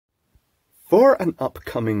For an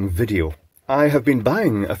upcoming video, I have been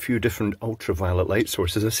buying a few different ultraviolet light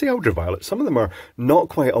sources. I say ultraviolet, some of them are not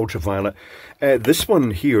quite ultraviolet. This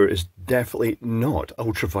one here is definitely not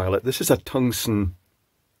ultraviolet. This is a tungsten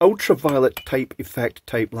ultraviolet type effect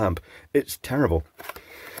type lamp. It's terrible.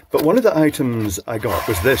 But one of the items I got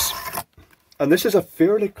was this. And this is a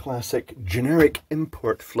fairly classic generic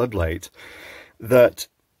import floodlight that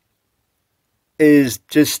is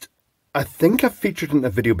just, I think I've featured in a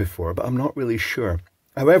video before, but I'm not really sure.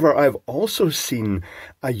 However, I've also seen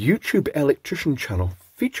a YouTube electrician channel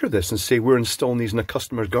feature this and say we're installing these in a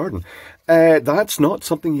customer's garden. That's not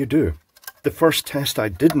something you do. The first test I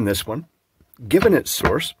did in this one, given its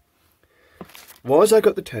source, was I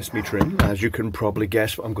got the test meter in, as you can probably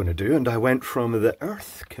guess what I'm going to do, and I went from the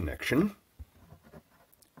earth connection,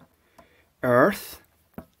 earth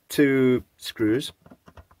to screws,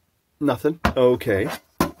 nothing, okay.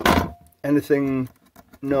 Anything,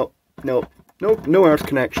 no earth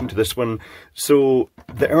connection to this one, so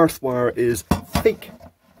the earth wire is fake,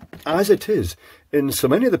 as it is in so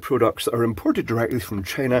many of the products that are imported directly from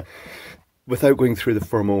China without going through the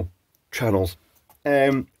formal channels.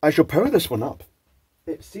 I shall power this one up.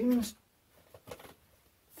 It seems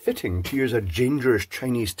fitting to use a dangerous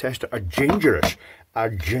Chinese tester, a dangerous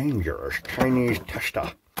Chinese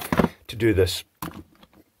tester to do this.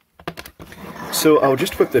 So I'll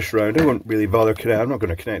just whip this round. I won't really bother I'm not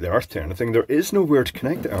going to connect the earth to anything. There is nowhere to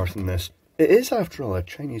connect the earth in this. It is, after all, a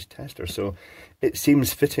Chinese tester, so it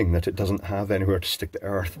seems fitting that it doesn't have anywhere to stick the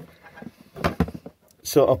earth.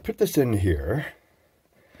 So I'll put this in here,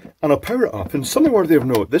 and I'll power it up. And something worthy of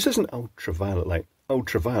note, this isn't ultraviolet light,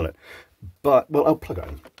 ultraviolet, but, well, I'll plug it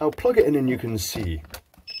in. I'll plug it in and you can see.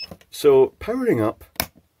 So powering up,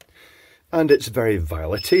 and it's very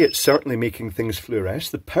violety. It's certainly making things fluoresce.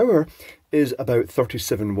 The power is about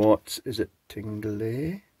 37 watts. Is it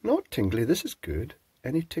tingly? Not tingly, this is good.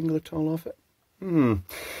 Any tingle at all off it?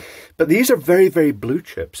 But these are very, very blue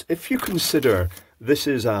chips. If you consider this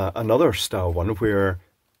is another style one where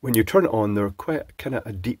when you turn it on, they're quite kind of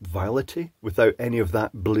a deep violety without any of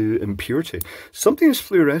that blue impurity. Something is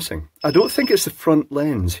fluorescing. I don't think it's the front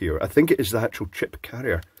lens here. I think it is the actual chip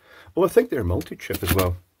carrier. Oh, I think they're multi-chip as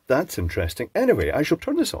well. That's interesting. Anyway, I shall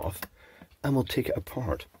turn this off and we'll take it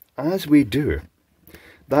apart. As we do,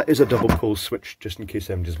 that is a double pole switch, just in case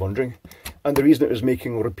anybody's wondering. And the reason it is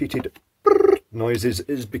making repeated noises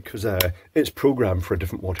is because it's programmed for a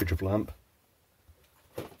different wattage of lamp.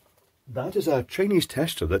 That is a Chinese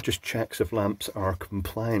tester that just checks if lamps are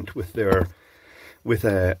compliant with their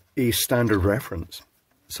a standard reference.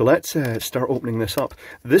 So let's start opening this up.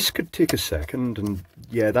 This could take a second, and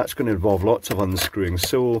yeah, that's going to involve lots of unscrewing.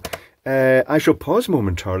 So I shall pause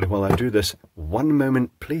momentarily while I do this. 1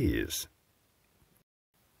 moment, please.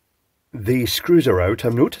 The screws are out.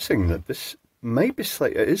 I'm noticing that this might be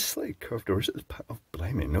slightly, it is slightly curved, or is it, oh,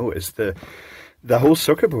 blimey, no, it's the whole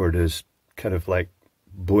circuit board is kind of like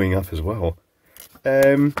bowing up as well.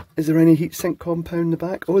 Is there any heatsink compound in the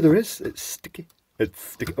back? Oh, there is. It's sticky. It's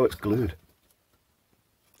sticky. Oh, it's glued.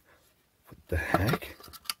 What the heck?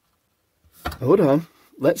 Hold on.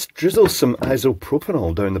 Let's drizzle some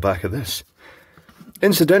isopropanol down the back of this.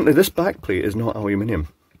 Incidentally, this backplate is not aluminium.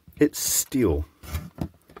 It's steel.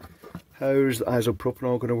 How's the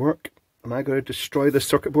isopropanol going to work? Am I going to destroy the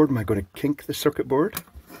circuit board? Am I going to kink the circuit board?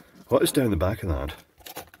 What is down the back of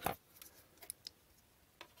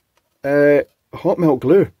that? Hot melt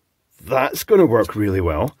glue. That's going to work really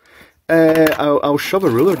well. I'll shove a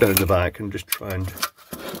ruler down the back and just try and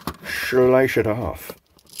slice it off.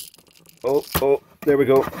 Oh, there we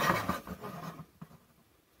go.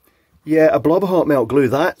 Yeah, a blob of hot melt glue.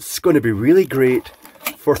 That's going to be really great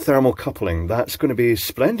for thermal coupling. That's going to be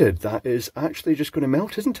splendid. That is actually just going to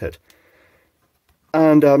melt, isn't it?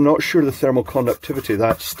 And I'm not sure the thermal conductivity,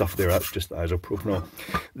 that stuff there, that's just the isopropanol.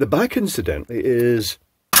 The back, incidentally, is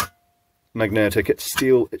magnetic. It's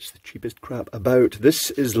steel. It's the cheapest crap about.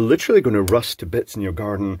 This is literally going to rust to bits in your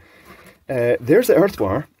garden. There's the earth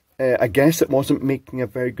wire. I guess it wasn't making a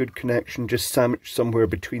very good connection, just sandwiched somewhere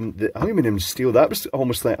between the aluminium and steel. That was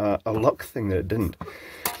almost like a luck thing that it didn't.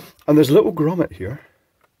 And there's a little grommet here.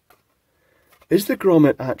 Is the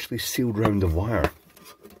grommet actually sealed round the wire?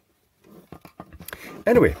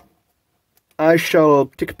 Anyway, I shall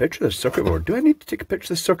take a picture of this circuit board. Do I need to take a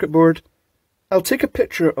picture of the circuit board? I'll take a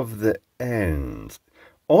picture of the ends.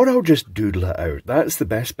 Or I'll just doodle it out. That's the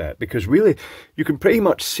best bet, because really you can pretty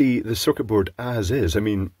much see the circuit board as is. I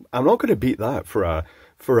mean, I'm not going to beat that for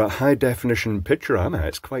a high definition picture, am I?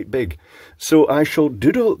 It's quite big. So I shall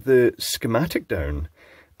doodle the schematic down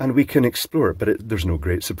and we can explore it, but there's no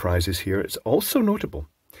great surprises here. It's also notable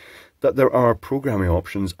that there are programming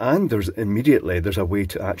options, and there's a way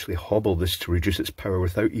to actually hobble this to reduce its power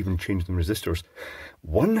without even changing the resistors.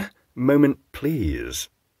 One moment, please.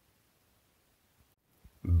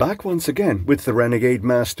 Back once again with the Renegade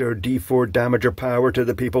Master D4 Damager Power to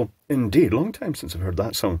the people. Indeed, long time since I've heard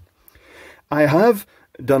that song. I have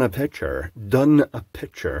done a picture,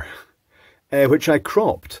 which I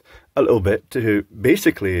cropped a little bit to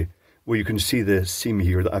basically, where you can see the seam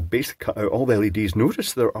here, that I've basically cut out all the LEDs.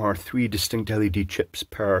 Notice there are 3 distinct LED chips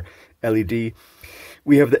per LED.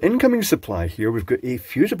 We have the incoming supply here. We've got a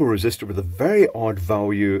fusible resistor with a very odd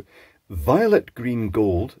value, violet, green,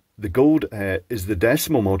 gold. The gold is the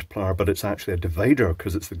decimal multiplier, but it's actually a divider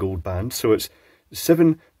because it's the gold band. So it's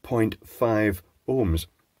 7.5 ohms.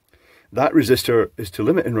 That resistor is to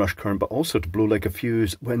limit inrush current, but also to blow like a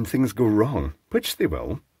fuse when things go wrong, which they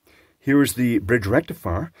will. Here's the bridge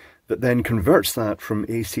rectifier that then converts that from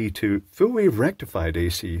AC to full wave rectified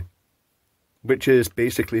AC, which is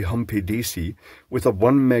basically humpy DC with a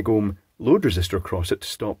 1 megohm load resistor across it to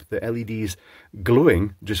stop the LEDs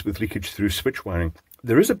glowing just with leakage through switch wiring.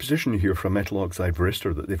 There is a position here for a metal oxide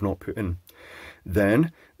resistor that they've not put in.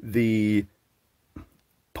 Then the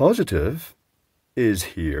positive is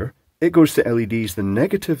here. It goes to LEDs. The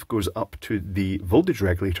negative goes up to the voltage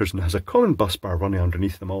regulators and has a common bus bar running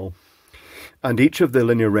underneath them all. And each of the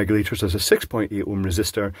linear regulators has a 6.8 ohm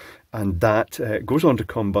resistor, and that goes on to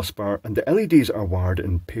common bus bar, and the LEDs are wired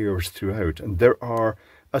in pairs throughout. And there are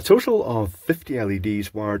a total of 50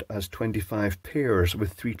 LEDs wired as 25 pairs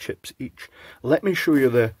with 3 chips each. Let me show you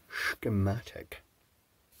the schematic.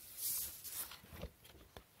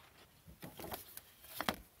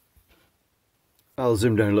 I'll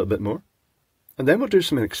zoom down a little bit more, and then we'll do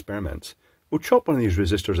some experiments. We'll chop one of these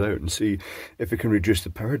resistors out and see if we can reduce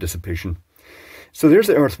the power dissipation. So there's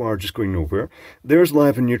the earth wire just going nowhere. There's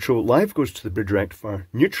live and neutral. Live goes to the bridge rectifier,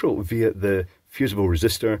 neutral via the fusible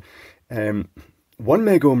resistor. 1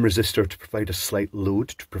 megohm resistor to provide a slight load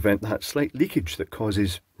to prevent that slight leakage that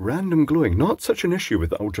causes random glowing. Not such an issue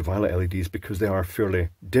with the ultraviolet LEDs because they are fairly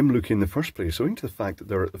dim looking in the first place, owing to the fact that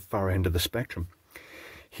they're at the far end of the spectrum.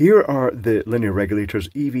 Here are the linear regulators,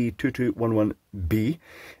 EV2211B,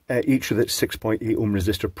 each with its 6.8 ohm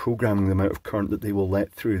resistor programming the amount of current that they will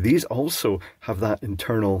let through. These also have that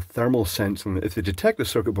internal thermal sensing that if they detect the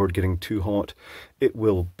circuit board getting too hot, it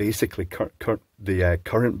will basically cut the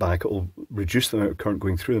current back. It will reduce the amount of current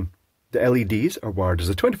going through them. The LEDs are wired as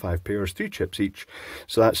a 25 pairs, 3 chips each.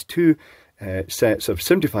 So that's 2 sets of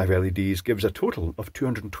 75 LEDs, gives a total of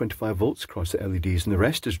 225 volts across the LEDs, and the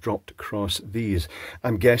rest is dropped across these.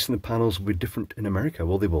 I'm guessing the panels will be different in America.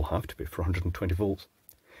 Well, they will have to be for 120 volts.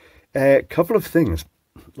 A couple of things.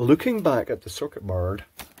 Looking back at the circuit board,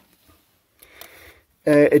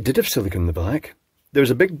 it did have silicon in the back. There was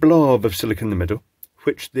a big blob of silicon in the middle,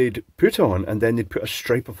 which they'd put on, and then they'd put a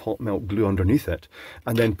stripe of hot melt glue underneath it,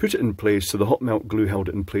 and then put it in place, so the hot melt glue held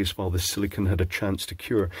it in place while the silicon had a chance to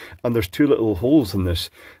cure. And there's 2 little holes in this,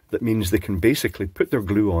 that means they can basically put their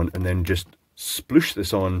glue on and then just sploosh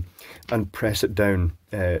this on and press it down,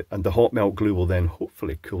 and the hot melt glue will then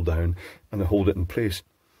hopefully cool down and hold it in place.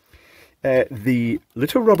 The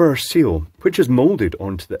little rubber seal, which is moulded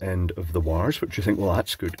onto the end of the wires, which you think, well,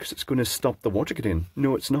 that's good because it's going to stop the water getting in.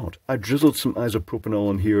 No, it's not. I drizzled some isopropanol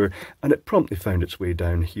on here and it promptly found its way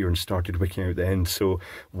down here and started wicking out the end. So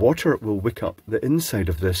water will wick up the inside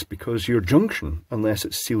of this because your junction, unless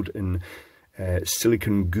it's sealed in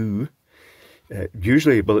silicon goo,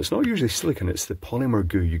 usually, well, it's not usually silicon, it's the polymer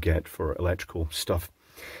goo you get for electrical stuff.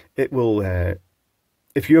 It will...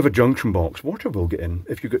 if you have a junction box, water will get in.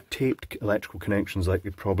 If you've got taped electrical connections like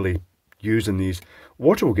you probably use in these,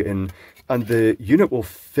 water will get in and the unit will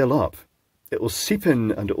fill up. It will seep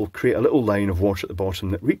in and it will create a little line of water at the bottom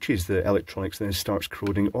that reaches the electronics and then starts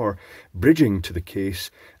corroding or bridging to the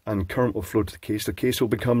case, and current will flow to the case. The case will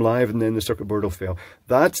become live and then the circuit board will fail.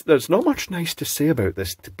 There's not much nice to say about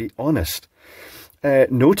this, to be honest.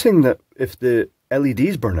 Noting that if the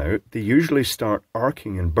LEDs burn out, they usually start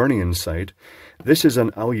arcing and burning inside. This is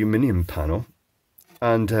an aluminium panel,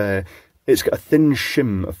 and it's got a thin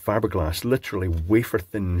shim of fiberglass, literally wafer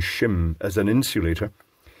thin shim as an insulator,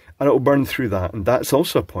 and it will burn through that, and that's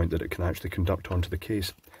also a point that it can actually conduct onto the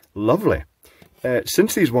case. Lovely.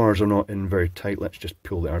 Since these wires are not in very tight, let's just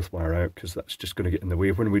pull the earth wire out because that's just going to get in the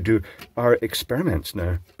way when we do our experiments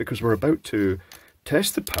now, because we're about to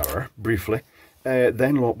test the power briefly.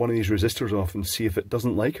 Then lock one of these resistors off and see if it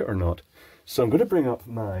doesn't like it or not. So I'm going to bring up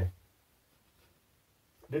my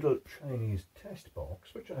little Chinese test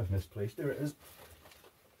box, which I have misplaced. There it is.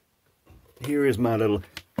 Here is my little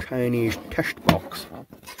Chinese test box.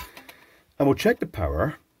 And we'll check the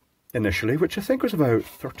power initially, which I think was about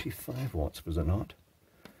 35 watts, was it not?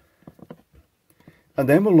 And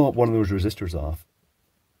then we'll lop one of those resistors off,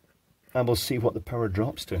 and we'll see what the power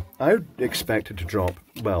drops to. I would expect it to drop,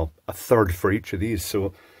 well, a third for each of these,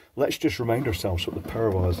 so let's just remind ourselves what the power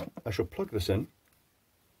was. I shall plug this in.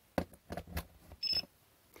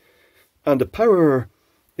 And the power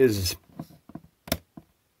is...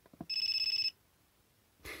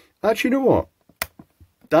 Actually, you know what?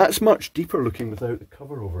 That's much deeper looking without the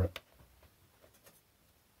cover over it.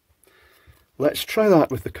 Let's try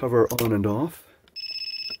that with the cover on and off.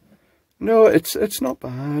 No, it's not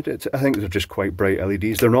bad. I think they're just quite bright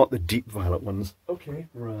LEDs. They're not the deep violet ones. Okay,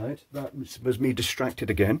 right. That was me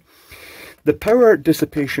distracted again. The power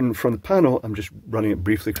dissipation from the panel, I'm just running it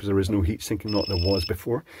briefly because there is no heat sinking, not there was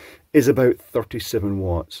before, is about 37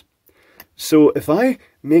 watts. So if I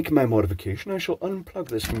make my modification, I shall unplug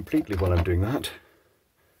this completely while I'm doing that.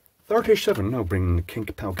 37, I'll bring the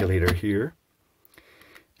kink calculator here.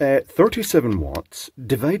 37 watts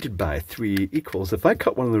divided by 3 equals, if I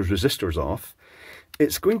cut one of those resistors off,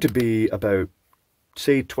 it's going to be about,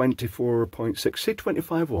 say, 24.6, say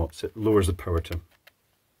 25 watts it lowers the power to.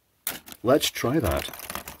 Let's try that.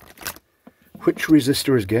 Which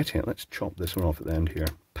resistor is getting it? Let's chop this one off at the end here.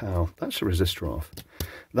 Pow, that's a resistor off.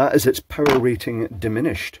 That is its power rating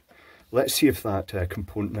diminished. Let's see if that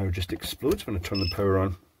component now just explodes when I turn the power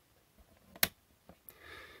on.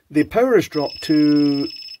 The power has dropped to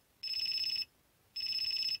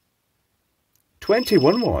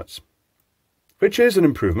 21 watts, which is an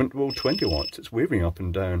improvement. Well, 20 watts, it's wavering up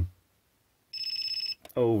and down.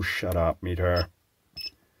 Oh, shut up, meter.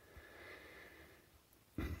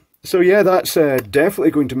 So yeah, that's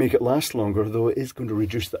definitely going to make it last longer, though it is going to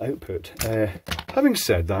reduce the output. Having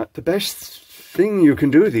said that, the best thing you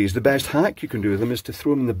can do with these, the best hack you can do with them, is to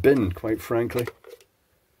throw them in the bin, quite frankly.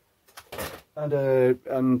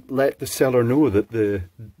 And let the seller know that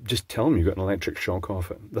just tell them you got an electric shock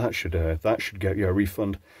off it. That should get you a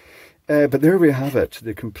refund. But there we have it,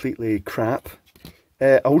 the completely crap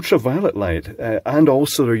ultraviolet light, and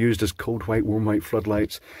also they're used as cold white, warm white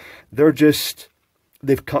floodlights.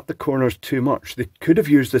 They've cut the corners too much. They could have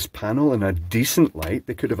used this panel in a decent light.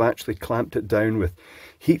 They could have actually clamped it down with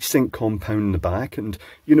heatsink compound in the back. And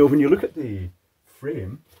you know, when you look at the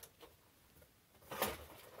frame,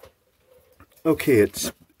 okay,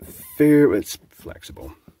 it's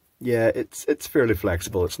flexible. Yeah, it's fairly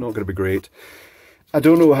flexible. It's not going to be great. I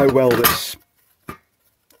don't know how well this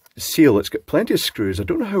seal, it's got plenty of screws. I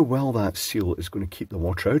don't know how well that seal is going to keep the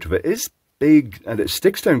water out of it. It is big and it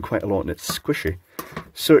sticks down quite a lot and it's squishy.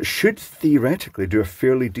 So it should theoretically do a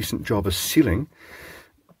fairly decent job of sealing.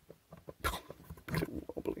 Look at it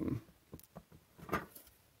wobbling.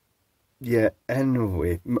 Yeah,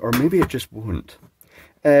 anyway, or maybe it just won't.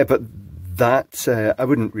 But that's, I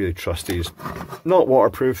wouldn't really trust these. Not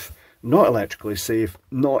waterproof, not electrically safe,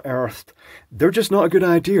 not earthed. They're just not a good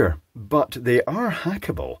idea, but they are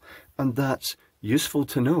hackable, and that's useful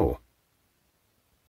to know.